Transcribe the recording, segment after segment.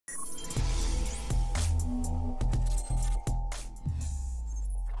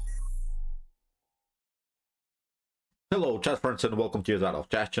Hello chat friends and welcome to your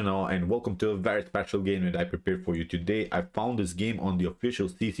chat channel and welcome to a very special game that I prepared for you today. I found this game on the official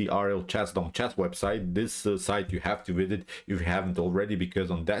CCRL chess website. This site you have to visit if you haven't already,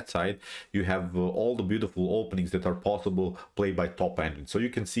 because on that site you have all the beautiful openings that are possible played by top engines. So you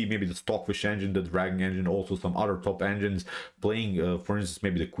can see maybe the Stockfish engine, the Dragon engine, also some other top engines playing, for instance,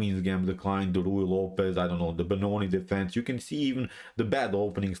 maybe the Queen's Gambit decline, the Ruy Lopez, I don't know, the Benoni defense. You can see even the bad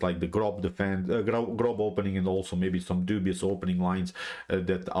openings like the Grob defense, Grob opening, and also maybe some dubious opening lines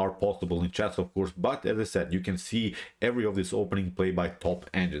that are possible in chess, of course. But as I said, you can see every of this opening played by top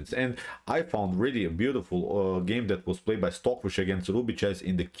engines, and I found really a beautiful game that was played by Stockfish against Rubichess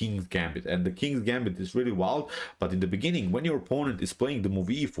in the King's Gambit. And the King's Gambit is really wild, but in the beginning, when your opponent is playing the move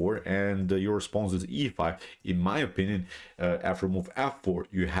e4 and your response is e5, in my opinion, after move f4,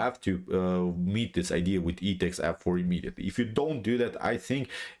 you have to meet this idea with e takes f4 immediately. If you don't do that, I think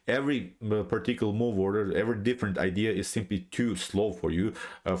every particular move order, every different idea is simply too slow for you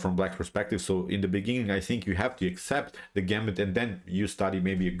from Black's perspective. So in the beginning, I think you have to accept the Gambit and then you study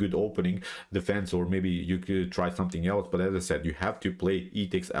maybe a good opening defense, or maybe you could try something else. But as I said, you have to play e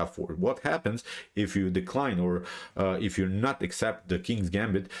takes f4. What happens if you decline, or if you not accept the King's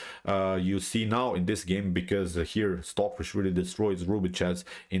Gambit? You see now in this game, because here Stockfish really destroys Rubichess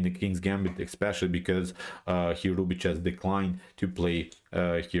in the King's Gambit, especially because here Rubichess declined to play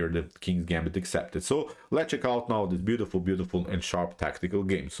here the King's Gambit accepted. So let's check out now this beautiful and sharp tactical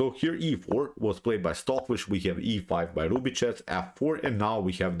game. So here e4 was played by Stockfish, we have e5 by Rubichess, f4, and now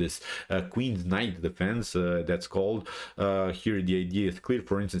we have this Queen's Knight defense that's called. Here the idea is clear.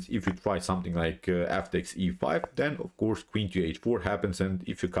 For instance, if you try something like f takes e5, then of course queen to h4 happens, and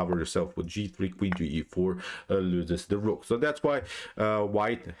if you cover yourself with g3, queen to e4 loses the rook. So that's why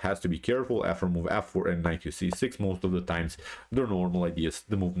white has to be careful after move f4 and knight to c6. Most of the times the normal idea is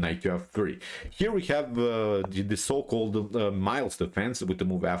the move knight to f3. Here we have the so-called Miles defense with the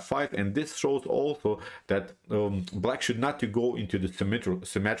move f5, and this shows also that Black should not to go into the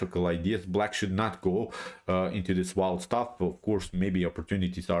symmetrical ideas. Black should not go into this wild stuff. Of course, maybe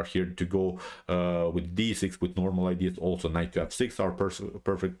opportunities are here to go with d6 with normal ideas. Also knight to f6 are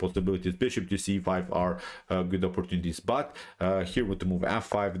perfect possibilities. Bishop to c5 are good opportunities, but here with the move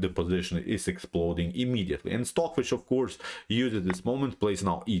f5 the position is exploding immediately. And Stockfish, of course, uses this moment, plays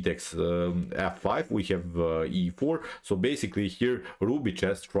now e takes f5. We have e4. So basically here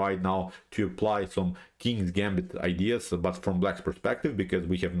Rubichess tried now to apply some King's Gambit ideas, but from Black's perspective, because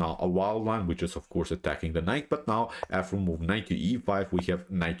we have now a wild line which is of course attacking the knight. But now after move knight to e5 we have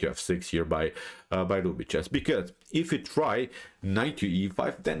knight to f6 here by Rubichess, because if you try knight to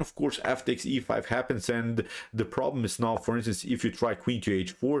e5, then of course f takes e5 happens, and the problem is now, for instance, if you try queen to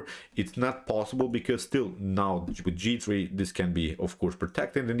h4, it's not possible, because still now with g3 this can be of course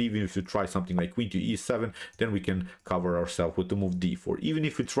protected, and even if you try something like queen to e7, then we can cover ourselves with the move d4. Even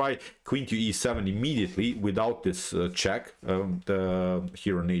if you try queen to e7 immediately without this check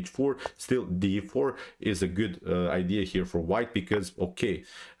here on h4, still d4 is a good idea here for white, because okay,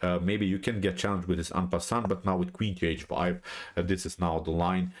 maybe you can get challenged with this en passant, but now with queen to h5 this is now the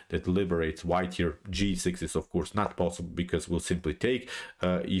line that liberates white. Here g6 is of course not possible, because we'll simply take.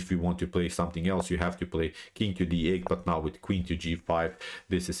 If you want to play something else, you have to play king to d8, but now with queen to g5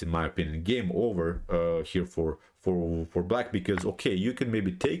 this is in my opinion game over here for Black, because okay, you can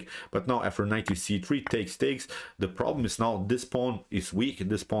maybe take, but now after knight to c3 takes. The problem is now this pawn is weak, and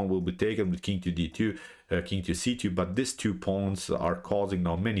this pawn will be taken with king to d2, king to c2, but these two pawns are causing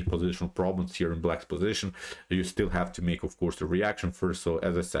now many positional problems here in Black's position. You still have to make of course the reaction first. So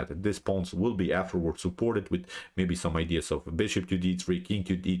as I said, these pawns will be afterwards supported with maybe some ideas of bishop to d3, king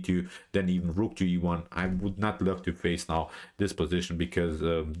to d2, then even rook to e1. I would not love to face now this position, because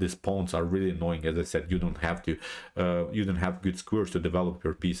these pawns are really annoying. As I said, you don't have to you don't have good squares to develop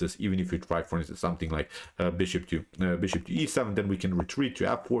your pieces. Even if you try, for instance, something like bishop to e7, then we can retreat to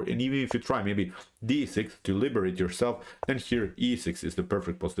f4, and even if you try maybe d6 to liberate yourself, then here e6 is the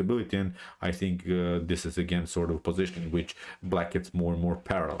perfect possibility. And I think this is again sort of position in which Black gets more and more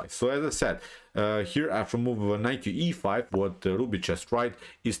paralyzed. So as I said, here after move knight to e5, what Rubichess tried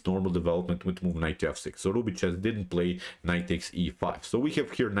is normal development with move knight to f6. So Rubichess didn't play knight takes e5. So we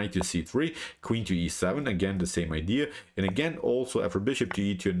have here knight to c3, queen to e7, again the same idea, and again also after bishop to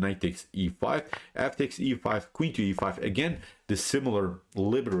e2 knight takes e5, f takes e5, queen to e5, again the similar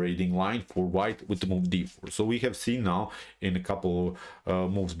liberating line for white with the move d4. So we have seen now in a couple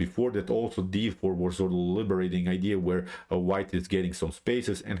moves before that also d4 was sort of liberating idea where white is getting some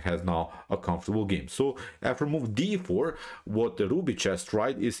spaces and has now a comfortable game. So after move d4, what the Rubichess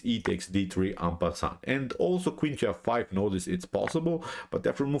tried is e takes d3 en passant, and also queen to f5. Notice it's possible, but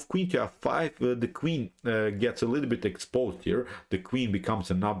after move queen to f5, the queen gets a little bit exposed here. The queen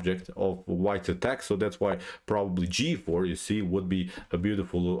becomes an object of white's attack, so that's why probably g4, you see, would be a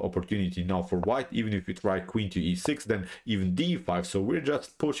beautiful opportunity now for white. Even if you try queen to e6, then even d5, so we're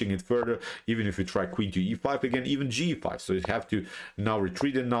just pushing it further. Even if you try queen to e5 again, even g5, so you have to now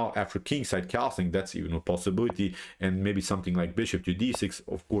retreat. And now after kingside castling, that's even a possibility, and maybe something like bishop to d6.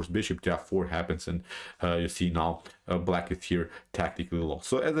 Of course bishop to f4 happens, and you see now black is here tactically lost.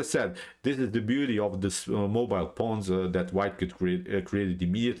 So as I said, this is the beauty of this mobile pawns that white could create it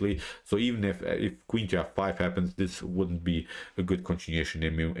immediately. So even if queen to f5 happens, this wouldn't be a good continuation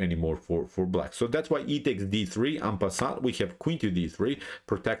anymore for black. So that's why e takes d3 en passant. We have queen to d3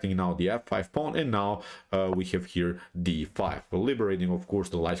 protecting now the f5 pawn, and now we have here d5, liberating of course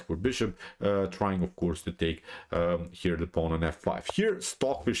the light square bishop, trying of course to take here the pawn on f5. Here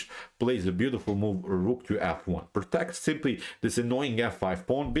Stockfish plays a beautiful move, rook to f1, protect simply this annoying f5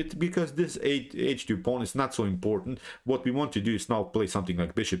 pawn bit, because this h2 pawn is not so important. What we want to do is now play something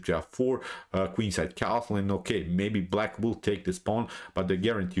like bishop to f4, queenside castle, and okay, maybe black will take this pawn, but I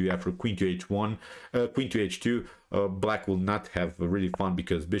guarantee you after queen to h1, queen to h2, black will not have really fun,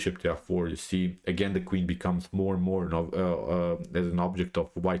 because bishop to f4, you see again the queen becomes more and more as an object of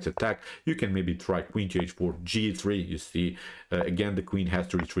white's attack. You can maybe try queen to h4, g3, you see again the queen has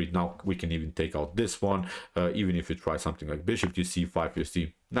to retreat. Now we can even take out this one. Even if you try something like bishop to c5, you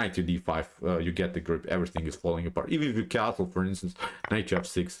see knight to d5, you get the grip, everything is falling apart. Even if you castle, for instance, knight to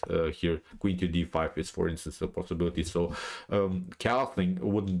f6, here queen to d5 is for instance a possibility. So castling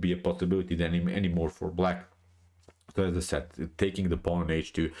wouldn't be a possibility then anymore for black. So as I said, taking the pawn on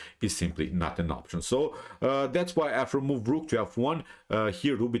h2 is simply not an option. So that's why after move rook to f1,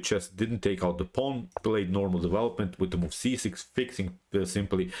 here Rubichess didn't take out the pawn, played normal development with the move c6, fixing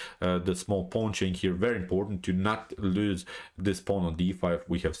simply the small pawn chain here. Very important to not lose this pawn on d5.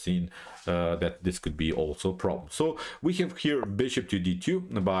 We have seen that this could be also a problem. So we have here bishop to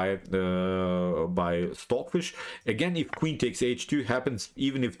d2 by Stockfish. Again, if queen takes h2 happens,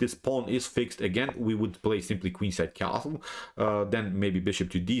 even if this pawn is fixed, again we would play simply queenside castle. Then maybe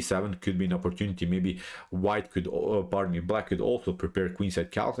bishop to d7 could be an opportunity. Maybe white could, pardon me, black could also prepare queenside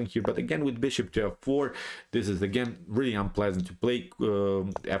castling here. But again, with bishop to f4, this is again really unpleasant to play.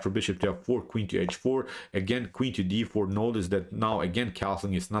 After bishop to f4, queen to h4, again queen to d4. Notice that now again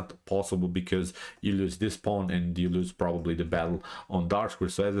castling is not possible, because you lose this pawn and you lose probably the battle on dark square.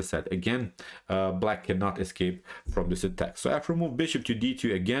 So as I said, again black cannot escape from this attack. So after move bishop to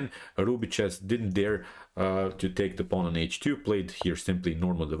d2, again Rubichess didn't dare to take the pawn on h2, played here simply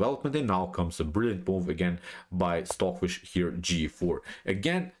normal development, and now comes a brilliant move again by Stockfish here, g4,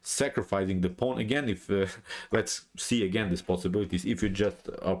 again sacrificing the pawn. Again, if let's see again these possibilities. If you're just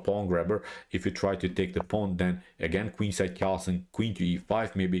a pawn grabber, if you try to take the pawn, then again queenside castling, queen to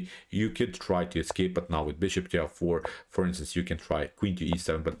e5, maybe you could try to escape. But now with bishop to f4, for instance, you can try queen to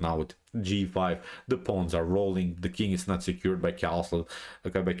e7, but now with g5 the pawns are rolling, the king is not secured by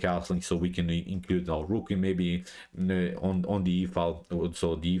castling, so we can include our rook maybe on the e-file.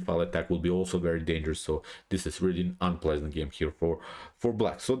 So the e-file attack will be also very dangerous. So this is really an unpleasant game here for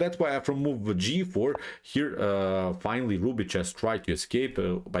black. So that's why after move g4 here, finally Rubichess tried to escape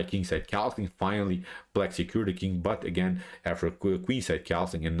by kingside castling. Finally black secured the king, but again after queenside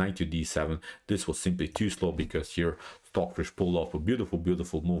castling and knight to d7, this was simply too slow, because here Stockfish pulled off a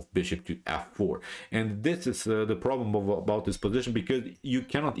beautiful move, bishop to f4. And this is the problem about this position, because you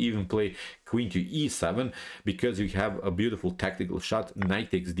cannot even play queen to e7, because you have a beautiful tactical shot,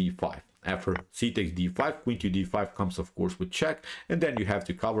 knight takes d5. After c takes d5, queen to d5 comes of course with check, and then you have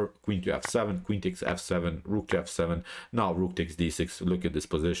to cover queen to f7, queen takes f7, rook to f7. Now rook takes d6. Look at this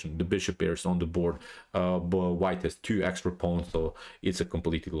position, the bishop pair is on the board, but white has 2 extra pawns, so it's a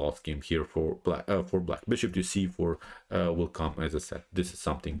completely lost game here for black. Bishop to c4 will come. As I said, this is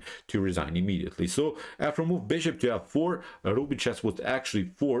something to resign immediately. So after move bishop to f4, Rubichess was actually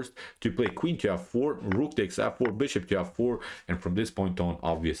forced to play queen to f4, rook takes f4, bishop to f4, and from this point on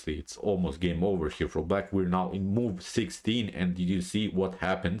obviously it's almost game over here for black. We're now in move 16, and did you see what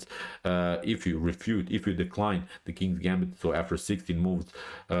happens if you decline the king's gambit? So after 16 moves,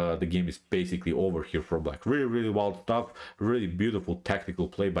 the game is basically over here for black. Really wild stuff, really beautiful tactical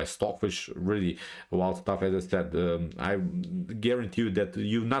play by Stockfish, really wild stuff. As I said, I guarantee you that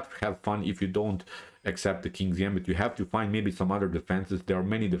you not have fun if you don't accept the King's Gambit. You have to find maybe some other defenses. There are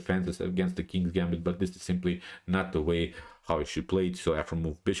many defenses against the King's Gambit, but this is simply not the way how it should play it. So after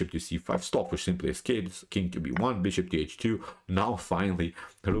move bishop to c5, Stockfish simply escapes, king to b1, bishop to h2. Now finally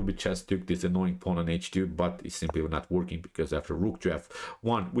Rubichess took this annoying pawn on h2, but it's simply not working, because after rook to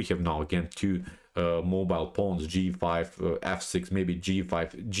f1 we have now again two mobile pawns, g5, f6, maybe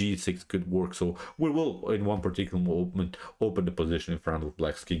g5, g6 could work. So we will in one particular moment open the position in front of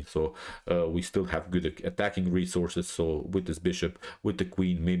black's king. So we still have good attacking resources, so with this bishop, with the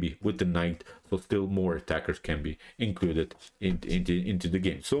queen, maybe with the knight, so still more attackers can be included into the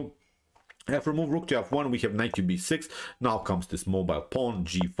game. So after move rook to f1 we have knight to b6. Now comes this mobile pawn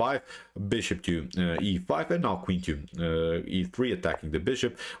g5, bishop to e5, and now queen to e3 attacking the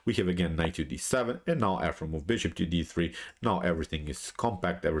bishop. We have again knight to d7, and now after move bishop to d3, now everything is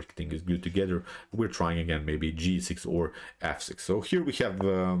compact, everything is good together. We're trying again maybe g6 or f6. So here we have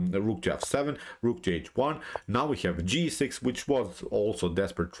rook to f7, rook to h1. Now we have g6, which was also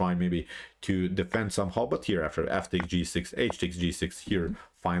desperate try maybe to defend somehow, but here after f takes g6, h takes g6, here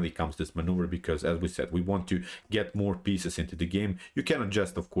finally comes this maneuver, because as we said, we want to get more pieces into the game. You cannot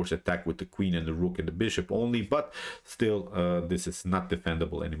just of course attack with the queen and the rook and the bishop only, but still this is not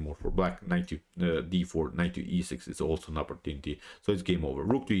defendable anymore for black. Knight to d4, knight to e6 is also an opportunity, so it's game over.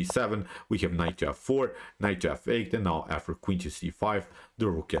 Rook to e7, we have knight to f4, knight to f8, and now after queen to c5 the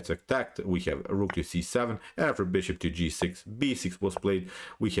rook gets attacked. We have rook to c7, and after bishop to g6, b6 was played.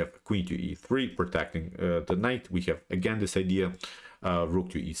 We have queen to e3 protecting the knight. We have again this idea, rook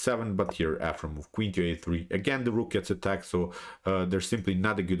to e7, but here after move queen to a3, again the rook gets attacked. So there's simply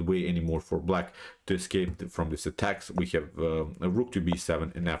not a good way anymore for black to escape from this attacks. We have a rook to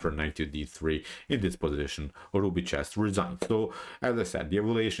b7, and after knight to d3 in this position Rubichess resigns. So as I said, the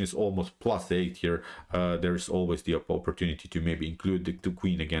evaluation is almost +8 here. There's always the opportunity to maybe include the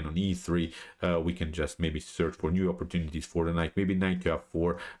queen again on e3. We can just maybe search for new opportunities for the knight, maybe knight to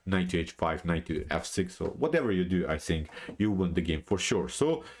f4, knight to h5, knight to f6. So whatever you do, I think you win the game for sure.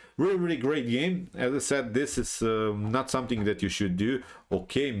 So really great game. As I said, this is not something that you should do.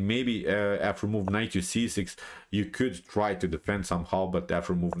 Okay, maybe after move knight to c6 you could try to defend somehow, but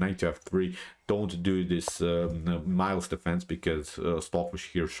after move knight to f3 don't do this Miles defense, because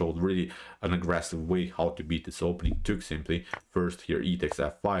Stockfish here showed really an aggressive way how to beat this opening. Took simply first here e takes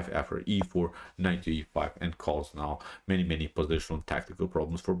f5, after e4, knight to e5, and caused now many positional tactical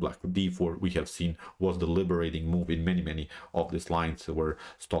problems for black. d4 we have seen was the liberating move in many of these lines where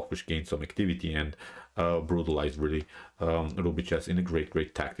Stockfish gained some activity and brutalized really Rubichess in a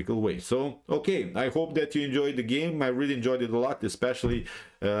great tactical way. So okay, I hope that you enjoyed the game. I really enjoyed it a lot, especially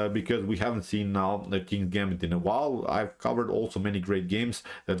because we haven't seen now the King's Gambit in a while. I've covered also many great games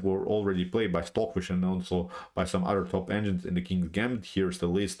that were already played by Stockfish and also by some other top engines in the King's Gambit. Here's the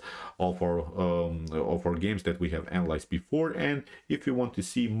list of our games that we have analyzed before, and if you want to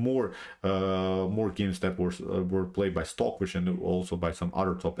see more games that were played by Stockfish and also by some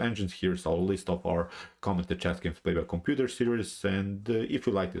other top engines, here's our list of our commented chess games played by computer series. And if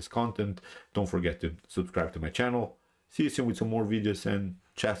you like this content, don't forget to subscribe to my channel. See you soon with some more videos, and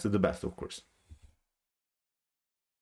chess is the best, of course.